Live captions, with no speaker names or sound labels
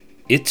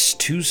It's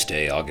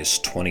Tuesday,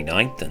 August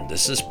 29th, and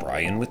this is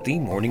Brian with the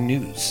Morning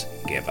News.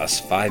 Give us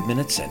 5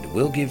 minutes and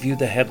we'll give you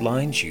the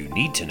headlines you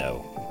need to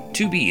know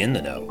to be in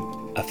the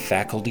know. A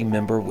faculty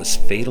member was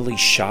fatally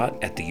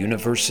shot at the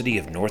University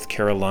of North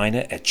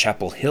Carolina at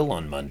Chapel Hill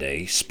on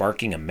Monday,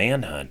 sparking a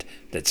manhunt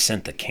that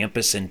sent the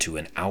campus into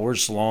an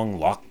hours-long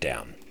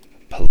lockdown.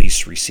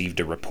 Police received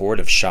a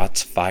report of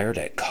shots fired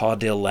at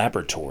Caudill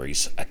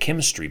Laboratories, a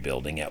chemistry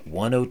building, at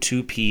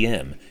 1:02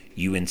 p.m.,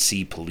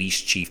 UNC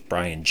Police Chief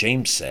Brian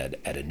James said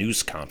at a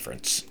news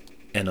conference.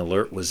 An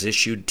alert was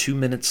issued 2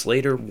 minutes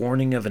later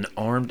warning of an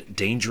armed,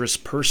 dangerous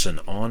person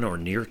on or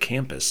near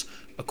campus,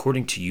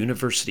 according to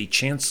University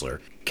Chancellor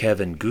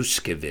Kevin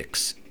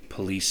Guskiewicz.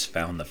 Police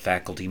found the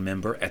faculty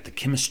member at the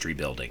chemistry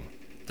building.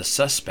 The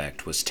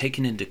suspect was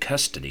taken into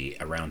custody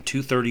around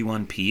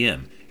 2:31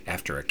 p.m.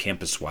 after a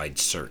campus-wide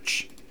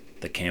search.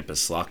 The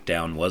campus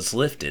lockdown was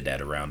lifted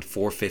at around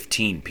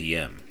 4:15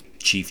 p.m.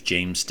 Chief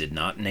James did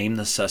not name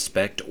the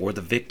suspect or the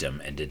victim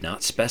and did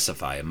not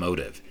specify a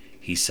motive.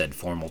 He said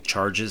formal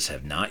charges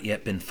have not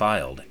yet been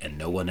filed and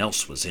no one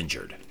else was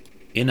injured.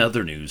 In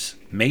other news,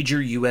 major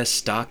U.S.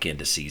 stock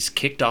indices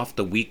kicked off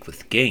the week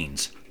with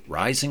gains,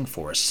 rising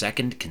for a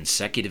second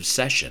consecutive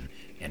session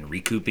and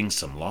recouping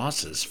some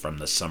losses from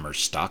the summer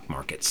stock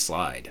market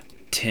slide.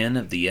 10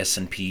 of the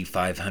S&P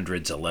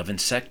 500's 11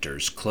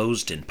 sectors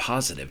closed in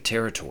positive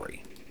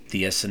territory.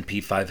 The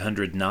S&P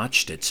 500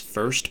 notched its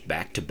first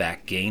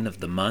back-to-back gain of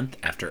the month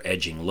after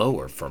edging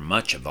lower for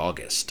much of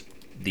August.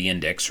 The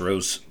index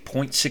rose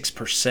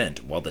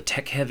 0.6%, while the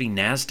tech-heavy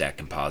NASDAQ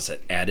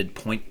composite added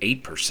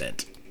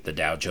 0.8%. The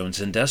Dow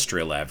Jones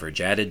Industrial Average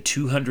added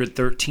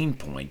 213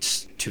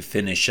 points to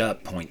finish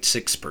up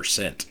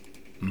 0.6%.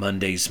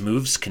 Monday's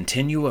moves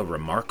continue a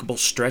remarkable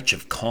stretch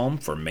of calm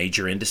for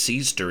major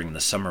indices during the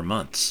summer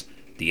months.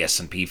 The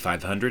S&P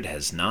 500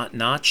 has not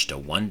notched a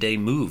one-day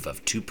move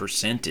of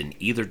 2% in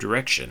either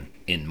direction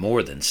in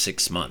more than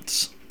 6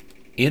 months.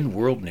 In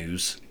world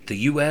news, the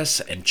U.S.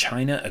 and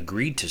China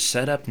agreed to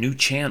set up new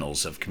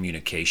channels of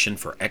communication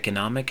for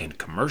economic and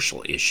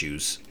commercial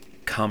issues.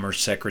 Commerce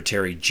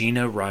Secretary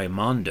Gina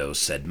Raimondo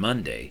said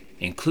Monday,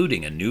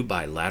 including a new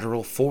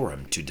bilateral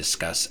forum to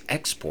discuss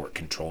export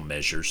control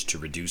measures to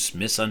reduce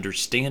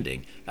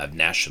misunderstanding of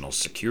national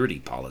security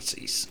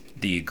policies.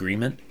 The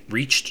agreement,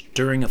 reached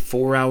during a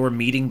 4-hour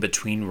meeting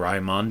between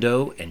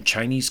Raimondo and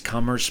Chinese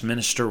Commerce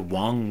Minister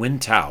Wang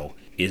Wentao,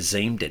 is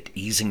aimed at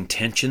easing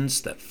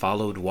tensions that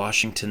followed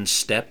Washington's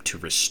step to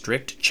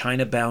restrict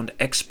China-bound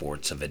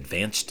exports of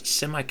advanced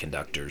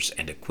semiconductors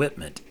and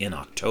equipment in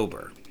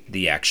October.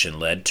 The action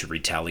led to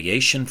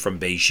retaliation from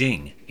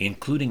Beijing,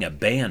 including a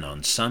ban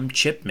on some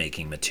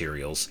chip-making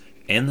materials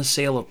and the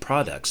sale of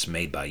products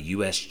made by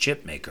U.S.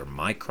 chipmaker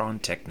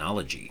Micron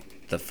Technology.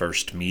 The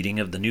first meeting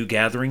of the new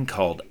gathering,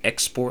 called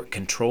Export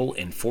Control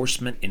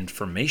Enforcement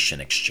Information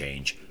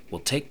Exchange,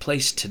 will take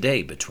place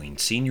today between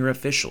senior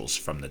officials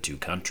from the two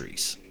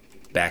countries.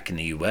 Back in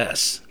the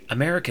U.S.,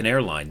 American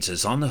Airlines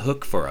is on the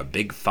hook for a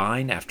big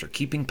fine after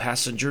keeping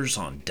passengers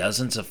on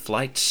dozens of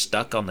flights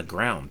stuck on the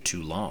ground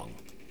too long.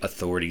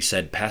 Authorities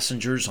said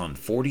passengers on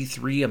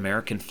 43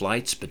 American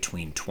flights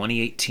between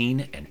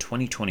 2018 and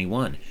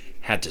 2021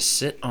 had to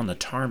sit on the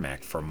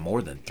tarmac for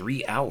more than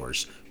 3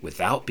 hours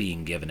without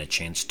being given a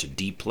chance to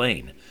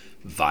deplane,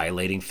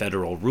 violating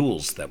federal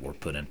rules that were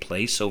put in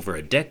place over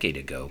a decade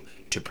ago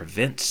to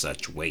prevent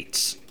such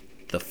waits.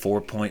 The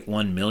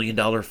 $4.1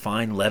 million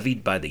fine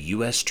levied by the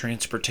U.S.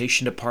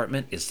 Transportation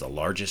Department is the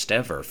largest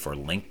ever for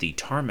lengthy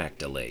tarmac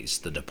delays,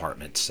 the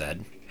department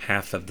said.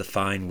 Half of the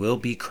fine will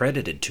be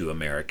credited to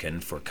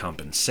American for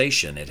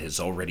compensation it has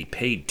already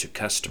paid to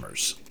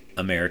customers.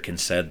 American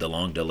said the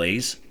long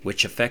delays,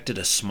 which affected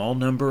a small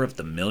number of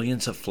the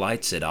millions of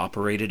flights it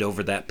operated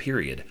over that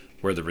period,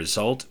 were the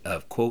result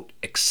of, quote,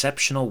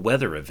 exceptional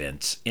weather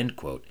events, end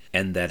quote,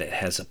 and that it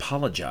has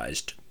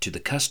apologized to the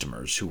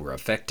customers who were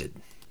affected.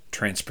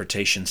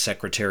 Transportation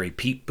Secretary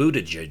Pete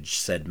Buttigieg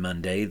said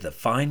Monday the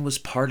fine was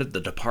part of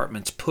the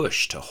department's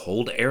push to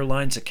hold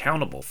airlines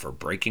accountable for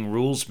breaking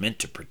rules meant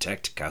to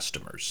protect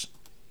customers.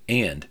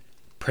 And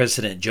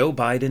President Joe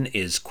Biden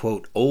is,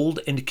 quote, old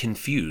and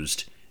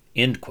confused,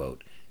 end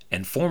quote,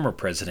 and former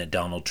President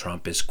Donald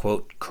Trump is,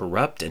 quote,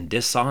 corrupt and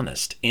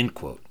dishonest, end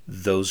quote.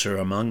 Those are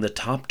among the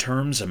top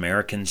terms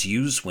Americans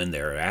use when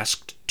they're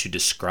asked to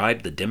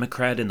describe the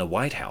Democrat in the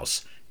White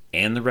House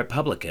and the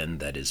Republican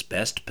that is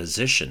best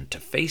positioned to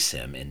face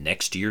him in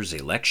next year's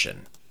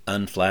election.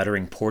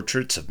 Unflattering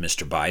portraits of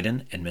Mr.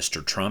 Biden and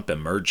Mr. Trump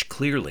emerge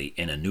clearly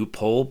in a new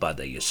poll by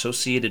the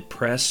Associated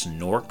Press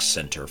Nork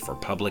Center for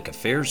Public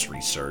Affairs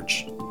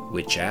Research,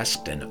 which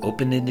asked an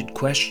open-ended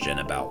question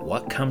about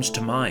what comes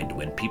to mind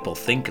when people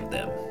think of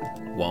them.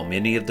 While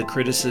many of the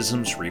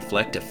criticisms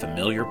reflect a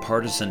familiar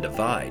partisan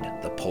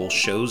divide, the poll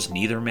shows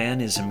neither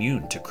man is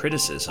immune to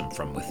criticism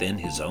from within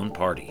his own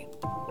party.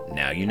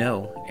 Now you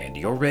know, and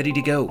you're ready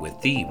to go with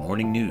the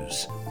Morning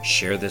News.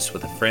 Share this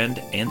with a friend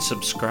and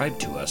subscribe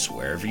to us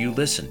wherever you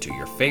listen to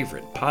your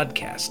favorite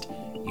podcast.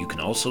 You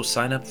can also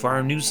sign up for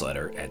our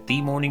newsletter at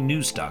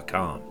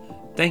themorningnews.com.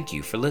 Thank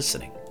you for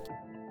listening.